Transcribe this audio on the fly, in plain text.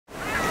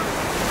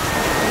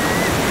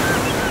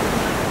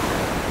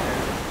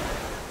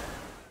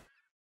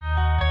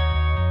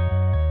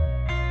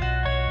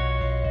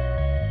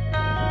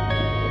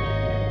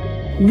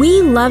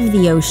We love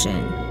the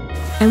ocean.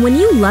 And when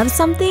you love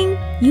something,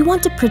 you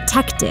want to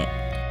protect it.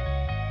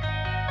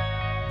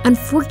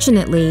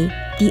 Unfortunately,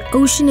 the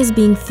ocean is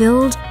being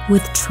filled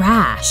with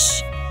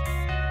trash.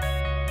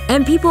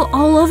 And people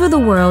all over the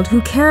world who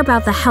care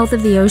about the health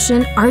of the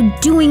ocean are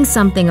doing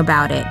something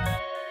about it.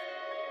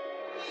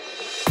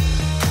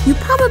 You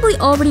probably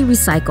already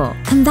recycle,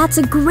 and that's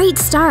a great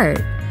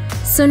start.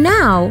 So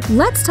now,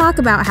 let's talk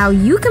about how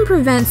you can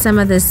prevent some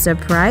of the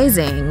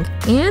surprising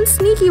and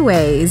sneaky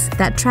ways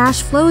that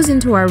trash flows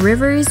into our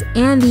rivers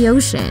and the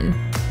ocean.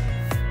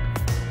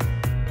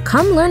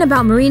 Come learn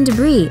about marine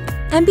debris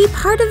and be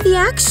part of the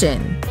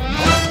action.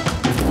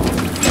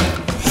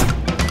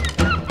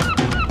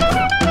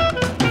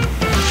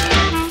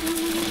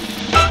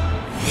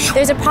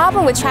 There's a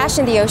problem with trash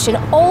in the ocean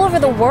all over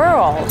the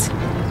world.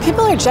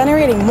 People are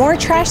generating more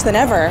trash than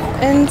ever,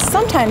 and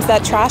sometimes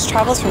that trash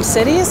travels from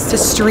cities to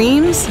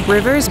streams,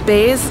 rivers,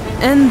 bays,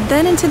 and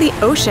then into the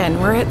ocean,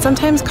 where it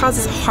sometimes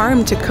causes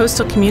harm to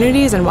coastal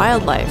communities and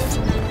wildlife.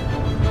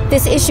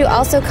 This issue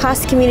also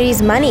costs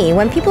communities money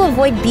when people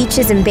avoid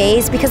beaches and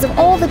bays because of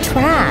all the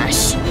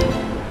trash.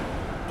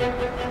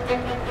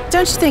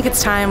 Don't you think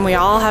it's time we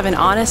all have an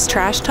honest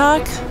trash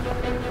talk?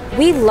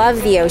 We love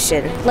the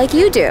ocean, like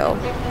you do,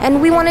 and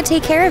we want to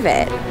take care of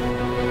it.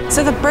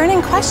 So the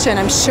burning question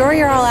I'm sure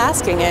you're all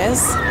asking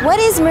is, what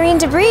is marine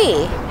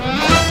debris?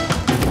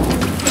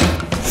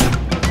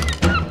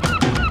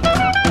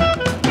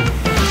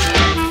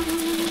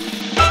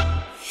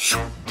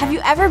 Have you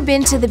ever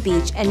been to the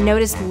beach and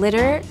noticed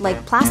litter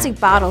like plastic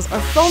bottles or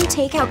foam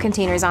takeout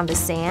containers on the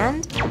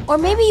sand? Or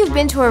maybe you've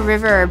been to a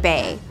river or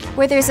bay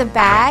where there's a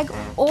bag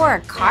or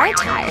a car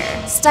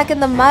tire stuck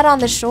in the mud on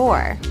the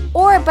shore,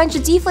 or a bunch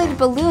of deflated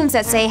balloons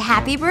that say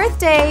 "Happy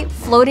Birthday"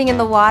 floating in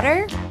the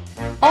water?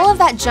 All of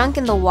that junk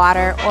in the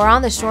water or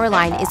on the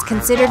shoreline is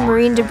considered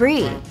marine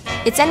debris.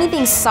 It's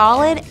anything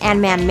solid and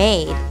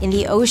man-made in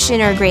the ocean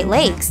or Great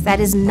Lakes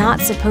that is not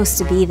supposed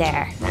to be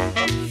there.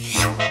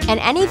 And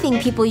anything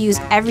people use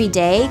every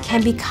day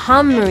can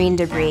become marine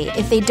debris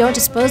if they don't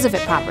dispose of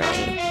it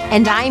properly.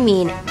 And I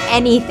mean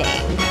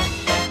anything.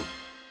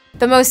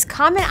 The most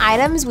common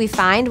items we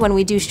find when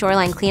we do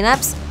shoreline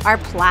cleanups are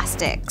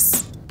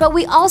plastics. But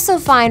we also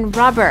find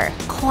rubber,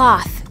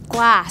 cloth,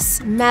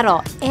 glass,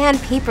 metal,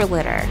 and paper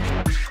litter.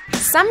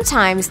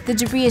 Sometimes the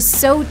debris is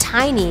so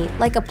tiny,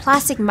 like a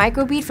plastic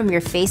microbead from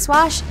your face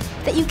wash,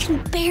 that you can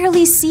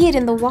barely see it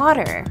in the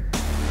water.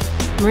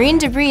 Marine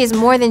debris is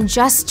more than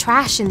just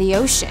trash in the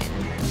ocean.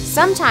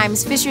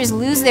 Sometimes fishers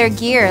lose their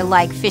gear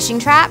like fishing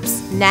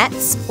traps,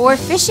 nets, or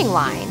fishing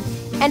line,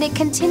 and it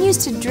continues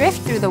to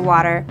drift through the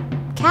water,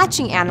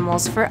 catching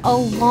animals for a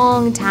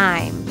long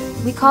time.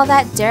 We call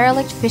that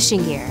derelict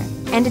fishing gear,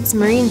 and it's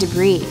marine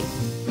debris.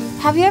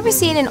 Have you ever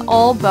seen an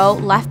old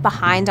boat left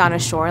behind on a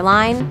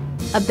shoreline?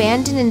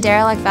 Abandoned and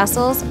derelict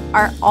vessels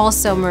are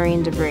also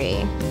marine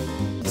debris.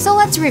 So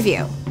let's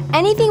review.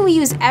 Anything we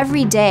use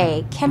every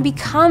day can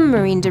become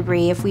marine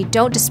debris if we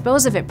don't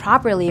dispose of it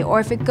properly or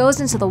if it goes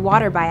into the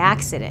water by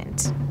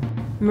accident.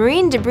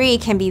 Marine debris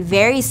can be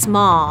very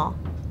small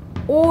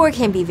or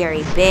can be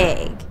very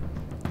big,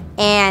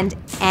 and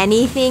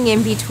anything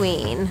in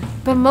between.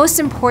 But most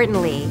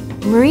importantly,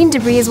 marine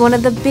debris is one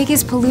of the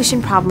biggest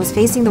pollution problems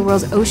facing the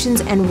world's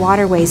oceans and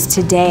waterways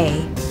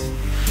today.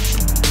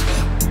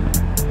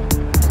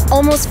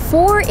 Almost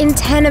 4 in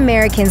 10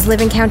 Americans live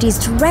in counties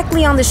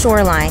directly on the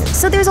shoreline,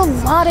 so there's a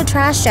lot of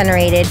trash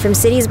generated from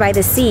cities by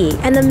the sea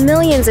and the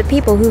millions of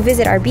people who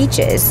visit our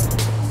beaches.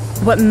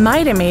 What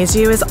might amaze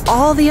you is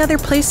all the other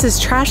places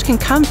trash can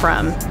come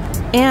from,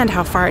 and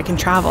how far it can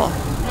travel.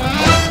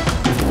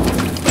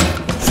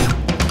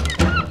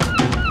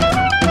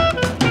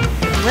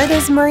 Where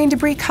does marine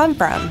debris come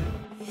from?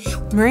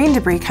 Marine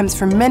debris comes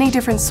from many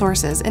different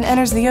sources and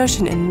enters the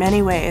ocean in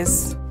many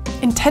ways.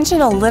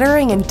 Intentional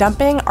littering and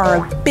dumping are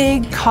a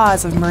big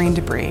cause of marine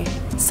debris.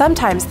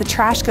 Sometimes the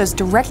trash goes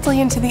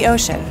directly into the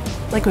ocean,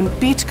 like when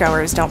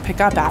beachgoers don't pick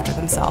up after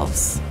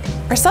themselves.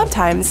 Or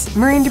sometimes,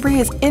 marine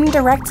debris is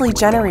indirectly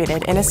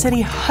generated in a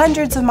city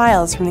hundreds of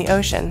miles from the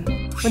ocean.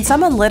 When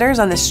someone litters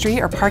on the street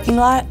or parking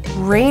lot,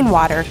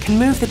 rainwater can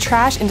move the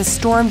trash into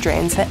storm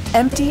drains that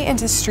empty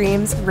into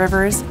streams,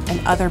 rivers,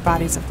 and other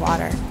bodies of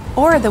water.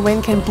 Or the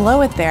wind can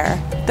blow it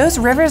there. Those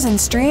rivers and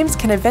streams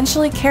can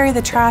eventually carry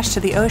the trash to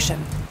the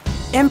ocean.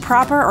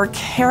 Improper or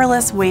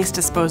careless waste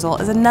disposal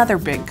is another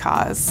big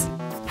cause.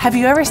 Have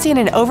you ever seen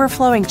an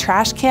overflowing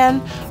trash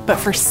can, but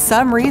for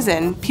some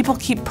reason, people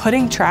keep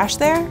putting trash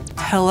there?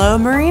 Hello,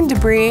 marine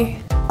debris.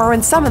 Or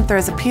when someone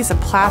throws a piece of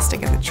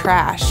plastic in the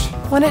trash,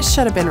 when it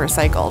should have been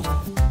recycled.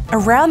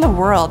 Around the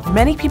world,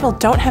 many people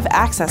don't have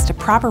access to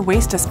proper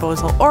waste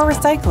disposal or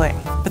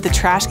recycling, but the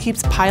trash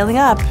keeps piling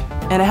up,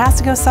 and it has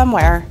to go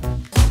somewhere.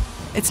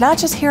 It's not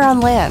just here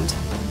on land.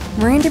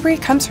 Marine debris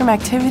comes from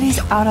activities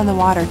out on the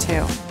water,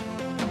 too.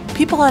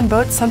 People on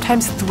boats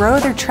sometimes throw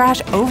their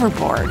trash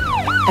overboard,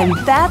 and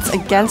that's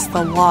against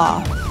the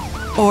law.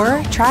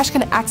 Or trash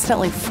can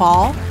accidentally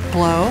fall,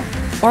 blow,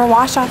 or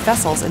wash off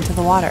vessels into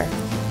the water.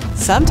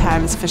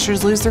 Sometimes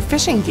fishers lose their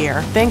fishing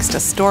gear thanks to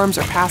storms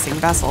or passing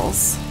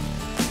vessels.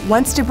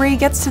 once debris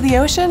gets to the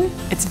ocean,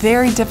 it's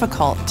very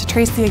difficult to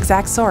trace the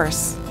exact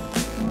source.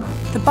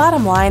 The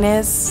bottom line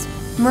is,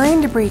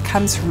 marine debris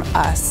comes from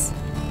us.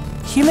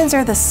 Humans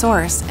are the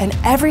source, and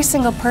every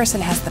single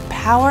person has the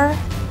power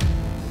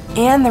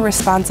and the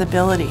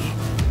responsibility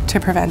to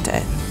prevent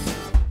it.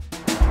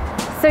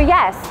 So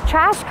yes,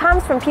 trash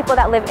comes from people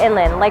that live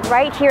inland, like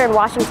right here in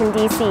Washington,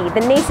 D.C.,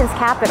 the nation's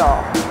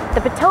capital. The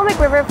Potomac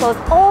River flows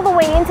all the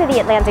way into the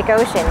Atlantic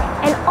Ocean,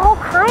 and all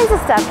kinds of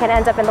stuff can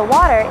end up in the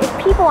water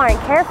if people aren't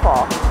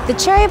careful. The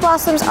cherry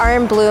blossoms are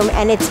in bloom,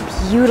 and it's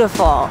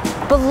beautiful.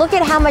 But look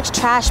at how much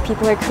trash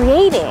people are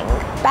creating.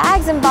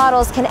 Bags and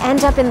bottles can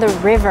end up in the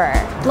river,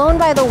 blown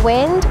by the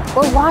wind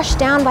or washed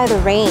down by the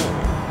rain.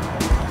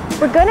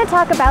 We're going to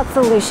talk about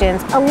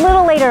solutions a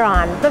little later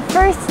on, but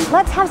first,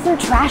 let's have some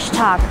trash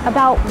talk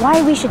about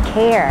why we should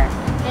care.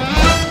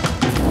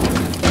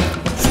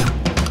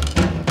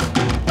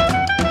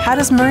 How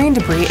does marine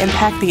debris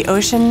impact the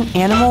ocean,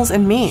 animals,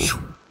 and me?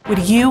 Would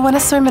you want to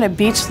swim in a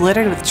beach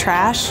littered with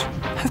trash?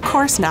 Of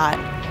course not.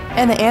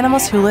 And the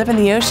animals who live in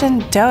the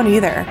ocean don't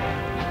either.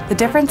 The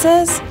difference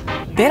is,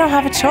 they don't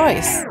have a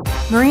choice.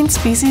 Marine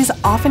species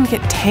often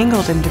get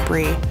tangled in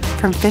debris,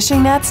 from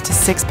fishing nets to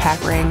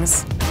six-pack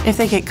rings. If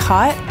they get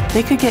caught,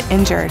 they could get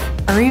injured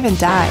or even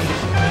die.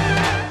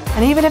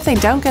 And even if they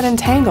don't get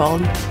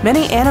entangled,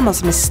 many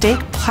animals mistake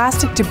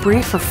plastic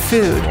debris for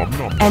food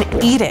and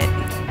eat it.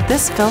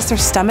 This fills their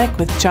stomach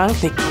with junk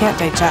they can't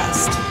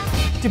digest.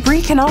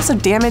 Debris can also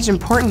damage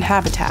important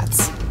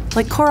habitats,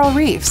 like coral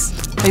reefs,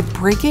 by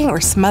breaking or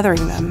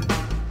smothering them.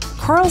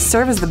 Corals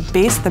serve as the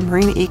base of the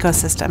marine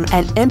ecosystem,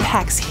 and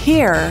impacts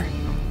here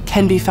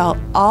can be felt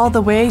all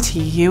the way to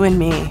you and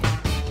me.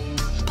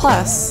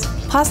 Plus,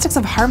 plastics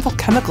have harmful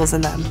chemicals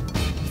in them.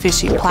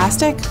 Fish eat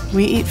plastic,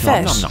 we eat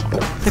fish.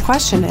 The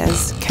question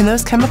is, can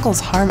those chemicals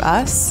harm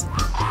us?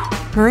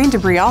 Marine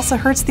debris also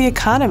hurts the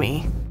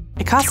economy.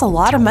 It costs a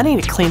lot of money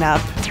to clean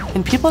up,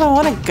 and people don't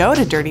want to go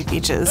to dirty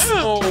beaches.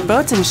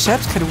 Boats and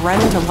ships could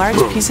run into large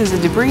pieces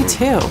of debris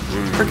too,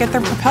 or get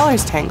their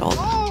propellers tangled.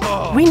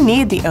 We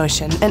need the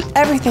ocean and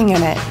everything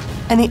in it,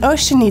 and the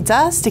ocean needs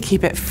us to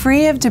keep it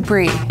free of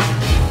debris.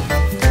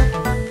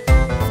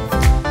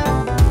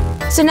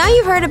 So now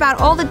you've heard about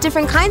all the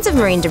different kinds of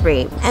marine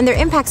debris and their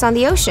impacts on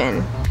the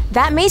ocean.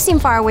 That may seem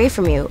far away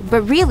from you,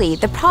 but really,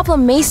 the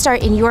problem may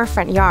start in your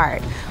front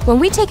yard. When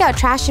we take out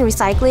trash and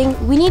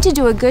recycling, we need to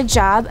do a good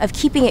job of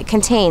keeping it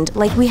contained,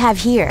 like we have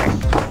here.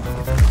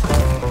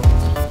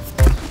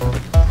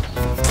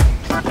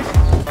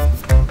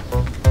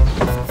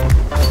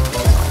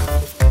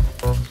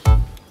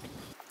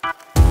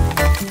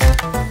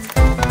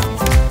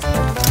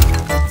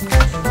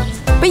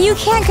 But you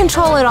can't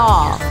control it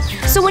all.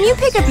 So when you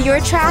pick up your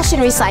trash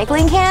and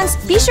recycling cans,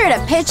 be sure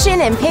to pitch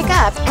in and pick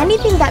up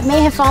anything that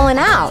may have fallen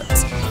out.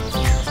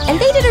 And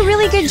they did a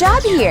really good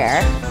job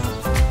here.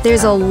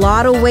 There's a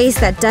lot of waste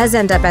that does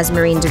end up as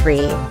marine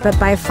debris, but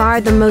by far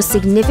the most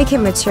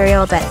significant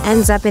material that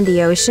ends up in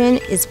the ocean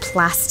is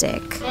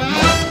plastic.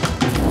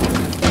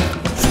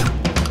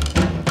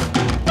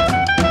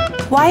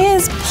 Why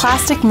is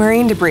plastic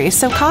marine debris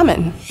so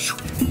common?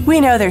 We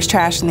know there's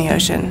trash in the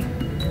ocean.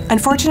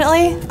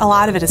 Unfortunately, a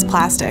lot of it is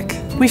plastic.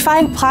 We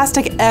find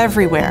plastic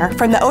everywhere,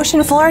 from the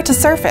ocean floor to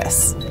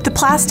surface. The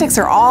plastics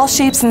are all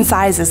shapes and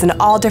sizes and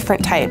all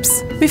different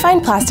types. We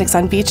find plastics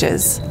on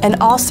beaches, and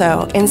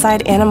also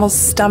inside animals'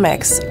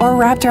 stomachs or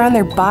wrapped around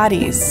their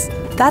bodies.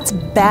 That's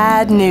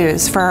bad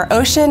news for our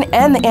ocean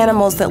and the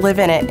animals that live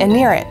in it and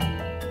near it.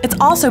 It's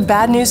also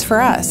bad news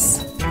for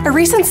us. A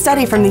recent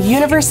study from the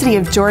University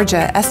of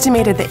Georgia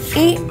estimated that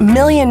 8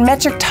 million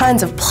metric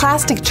tons of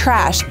plastic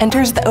trash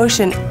enters the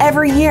ocean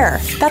every year.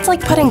 That's like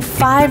putting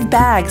 5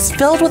 bags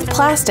filled with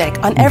plastic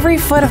on every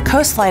foot of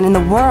coastline in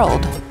the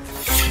world.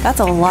 That's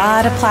a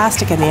lot of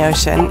plastic in the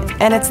ocean,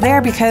 and it's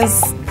there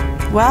because,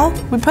 well,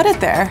 we put it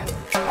there.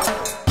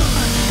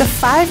 The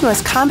 5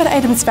 most common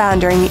items found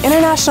during the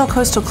International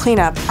Coastal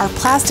Cleanup are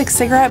plastic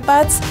cigarette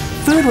butts,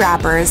 food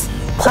wrappers,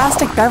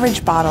 plastic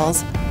beverage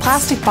bottles,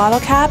 plastic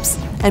bottle caps,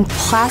 and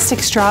plastic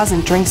straws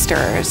and drink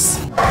stirrers.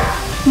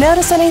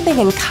 Notice anything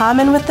in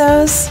common with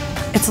those?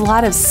 It's a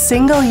lot of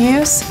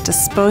single-use,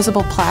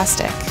 disposable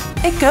plastic.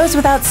 It goes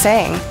without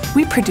saying,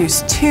 we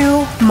produce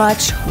too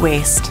much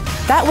waste.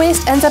 That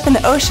waste ends up in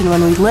the ocean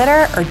when we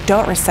litter or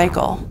don't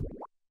recycle.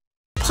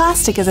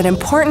 Plastic is an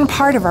important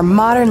part of our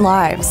modern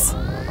lives.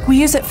 We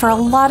use it for a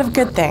lot of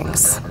good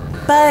things.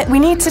 But we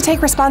need to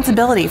take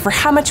responsibility for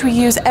how much we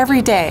use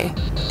every day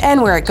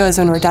and where it goes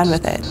when we're done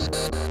with it.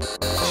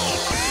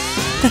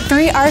 The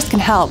 3 R's can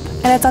help,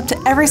 and it's up to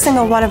every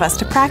single one of us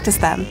to practice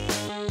them.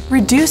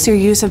 Reduce your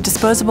use of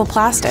disposable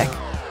plastic.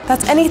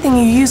 That's anything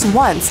you use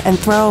once and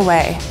throw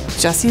away.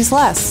 Just use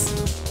less.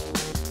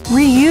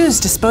 Reuse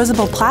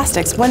disposable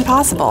plastics when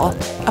possible.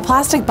 A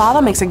plastic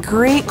bottle makes a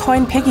great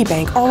coin piggy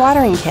bank or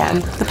watering can.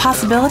 The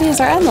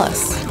possibilities are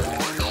endless.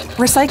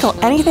 Recycle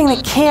anything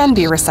that can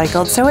be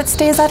recycled so it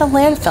stays out of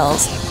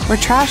landfills, where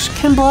trash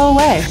can blow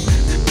away.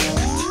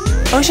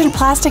 Ocean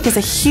plastic is a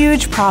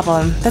huge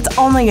problem that's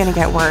only going to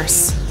get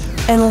worse.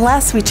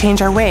 Unless we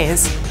change our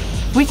ways,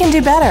 we can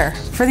do better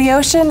for for the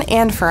ocean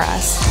and for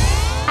us.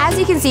 As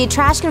you can see,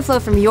 trash can flow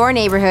from your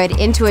neighborhood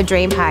into a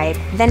drain pipe,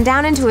 then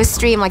down into a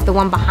stream like the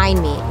one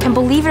behind me. And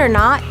believe it or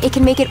not, it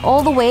can make it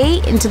all the way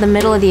into the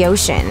middle of the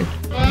ocean.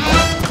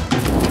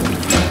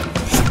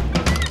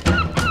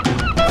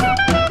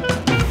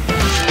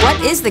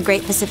 What is the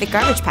Great Pacific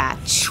Garbage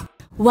Patch?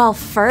 Well,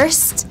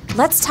 first,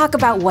 let's talk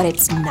about what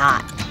it's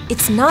not.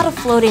 It's not a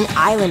floating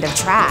island of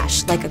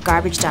trash like a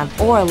garbage dump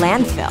or a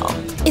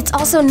landfill. It's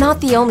also not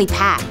the only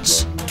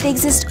patch. They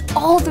exist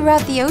all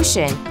throughout the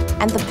ocean,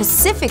 and the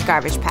Pacific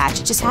Garbage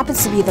Patch just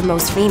happens to be the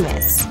most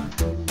famous.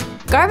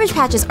 Garbage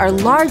patches are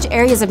large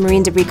areas of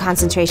marine debris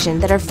concentration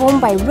that are formed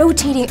by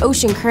rotating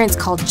ocean currents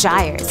called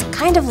gyres,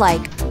 kind of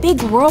like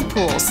big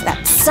whirlpools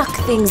that suck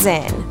things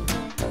in.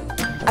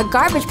 A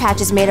garbage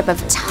patch is made up of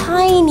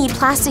tiny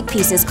plastic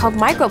pieces called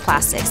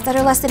microplastics that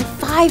are less than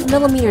 5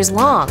 millimeters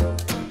long.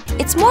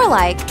 It's more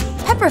like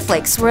pepper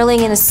flakes swirling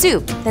in a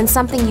soup than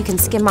something you can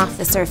skim off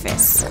the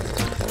surface.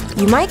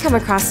 You might come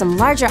across some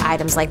larger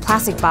items like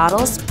plastic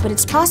bottles, but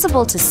it's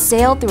possible to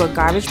sail through a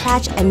garbage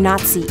patch and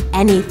not see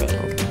anything.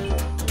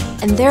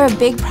 And they're a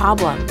big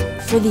problem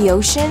for the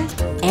ocean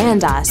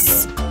and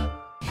us.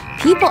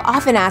 People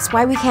often ask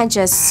why we can't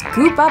just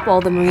scoop up all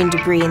the marine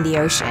debris in the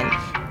ocean.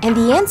 And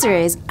the answer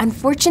is,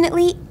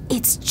 unfortunately,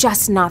 it's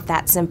just not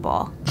that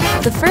simple.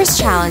 The first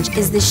challenge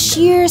is the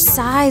sheer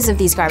size of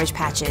these garbage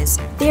patches.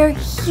 They're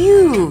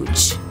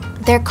huge.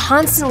 They're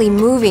constantly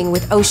moving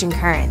with ocean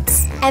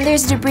currents. And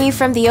there's debris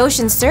from the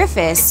ocean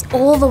surface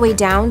all the way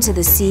down to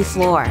the sea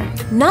floor.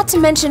 Not to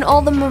mention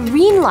all the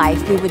marine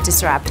life we would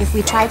disrupt if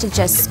we tried to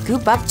just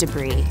scoop up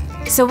debris.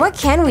 So what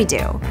can we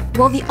do?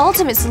 Well, the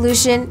ultimate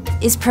solution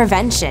is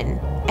prevention.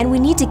 And we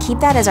need to keep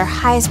that as our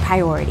highest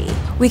priority.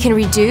 We can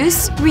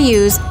reduce,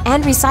 reuse,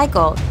 and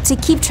recycle to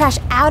keep trash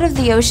out of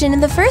the ocean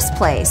in the first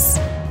place.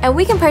 And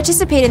we can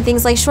participate in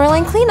things like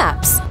shoreline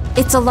cleanups.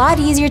 It's a lot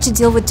easier to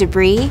deal with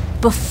debris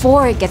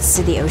before it gets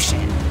to the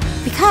ocean.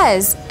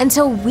 Because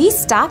until we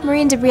stop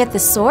marine debris at the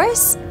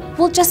source,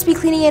 we'll just be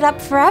cleaning it up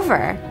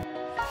forever.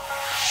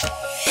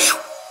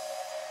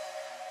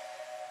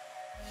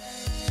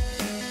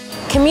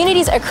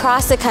 Communities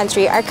across the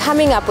country are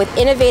coming up with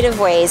innovative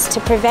ways to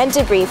prevent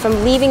debris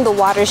from leaving the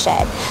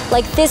watershed,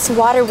 like this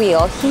water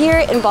wheel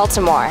here in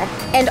Baltimore.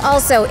 And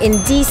also in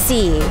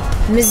DC,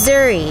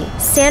 Missouri,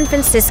 San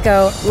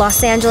Francisco,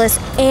 Los Angeles,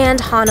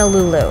 and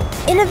Honolulu.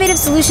 Innovative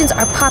solutions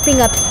are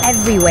popping up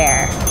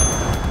everywhere.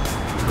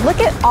 Look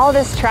at all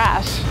this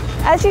trash.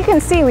 As you can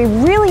see, we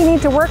really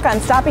need to work on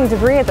stopping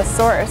debris at the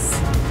source.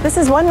 This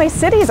is one way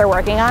cities are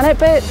working on it,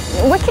 but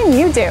what can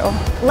you do?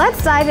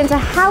 Let's dive into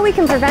how we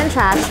can prevent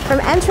trash from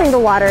entering the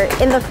water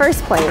in the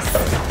first place.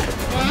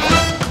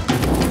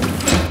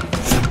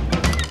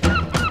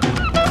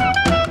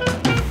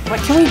 What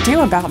can we do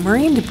about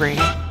marine debris?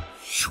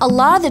 A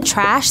lot of the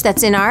trash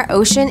that's in our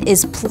ocean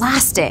is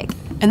plastic.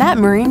 And that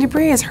marine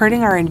debris is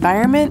hurting our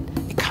environment,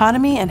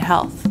 economy, and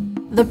health.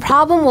 The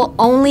problem will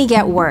only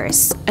get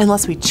worse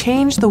unless we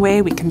change the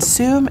way we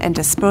consume and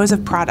dispose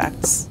of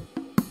products.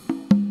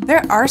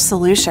 There are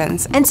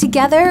solutions, and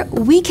together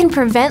we can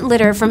prevent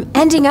litter from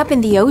ending up in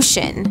the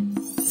ocean.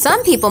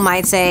 Some people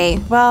might say,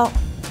 well,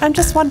 I'm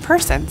just one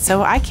person,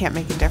 so I can't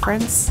make a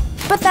difference.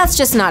 But that's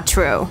just not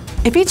true.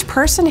 If each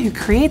person who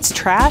creates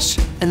trash,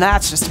 and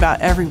that's just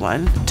about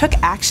everyone, took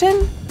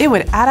action, it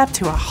would add up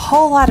to a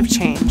whole lot of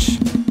change.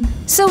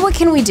 So what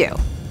can we do?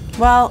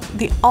 Well,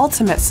 the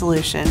ultimate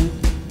solution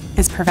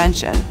is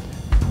prevention.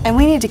 And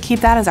we need to keep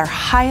that as our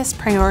highest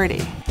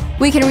priority.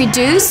 We can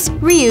reduce,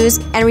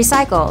 reuse, and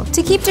recycle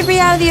to keep debris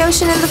out of the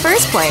ocean in the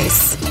first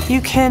place. You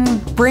can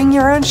bring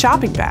your own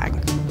shopping bag,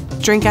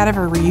 drink out of a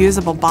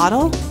reusable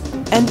bottle,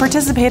 and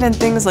participate in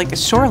things like a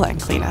shoreline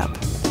cleanup.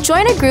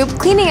 Join a group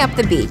cleaning up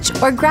the beach,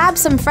 or grab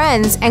some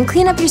friends and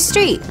clean up your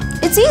street.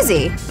 It's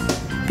easy.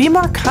 Be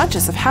more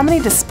conscious of how many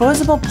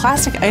disposable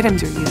plastic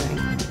items you're using.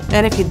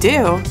 And if you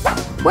do,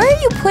 where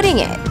are you putting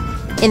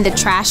it? In the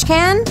trash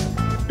can?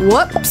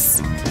 Whoops.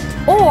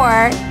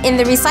 Or in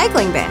the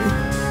recycling bin?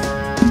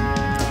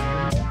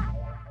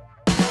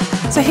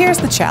 So here's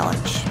the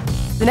challenge.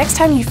 The next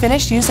time you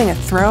finish using a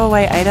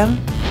throwaway item,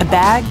 a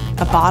bag,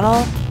 a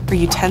bottle, or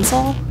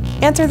utensil,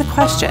 answer the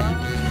question,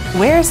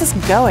 where is this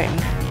going?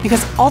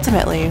 Because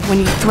ultimately, when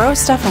you throw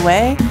stuff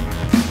away,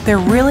 there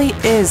really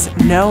is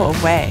no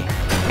way.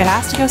 It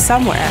has to go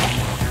somewhere.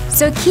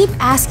 So keep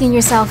asking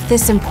yourself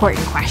this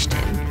important question.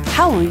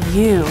 How will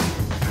you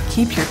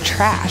keep your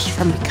trash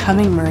from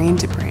becoming marine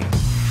debris?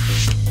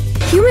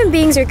 Human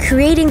beings are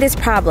creating this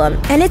problem,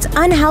 and it's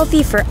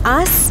unhealthy for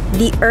us,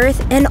 the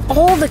Earth, and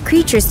all the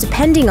creatures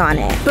depending on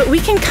it. But we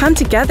can come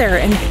together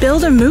and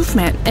build a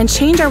movement and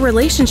change our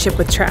relationship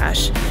with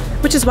trash,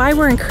 which is why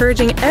we're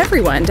encouraging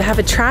everyone to have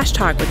a trash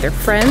talk with their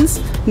friends,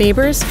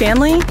 neighbors,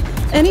 family,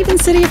 and even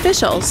city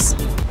officials.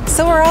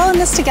 So we're all in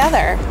this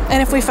together,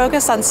 and if we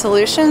focus on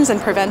solutions and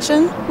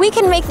prevention, we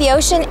can make the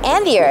ocean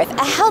and the Earth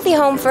a healthy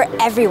home for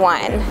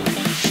everyone.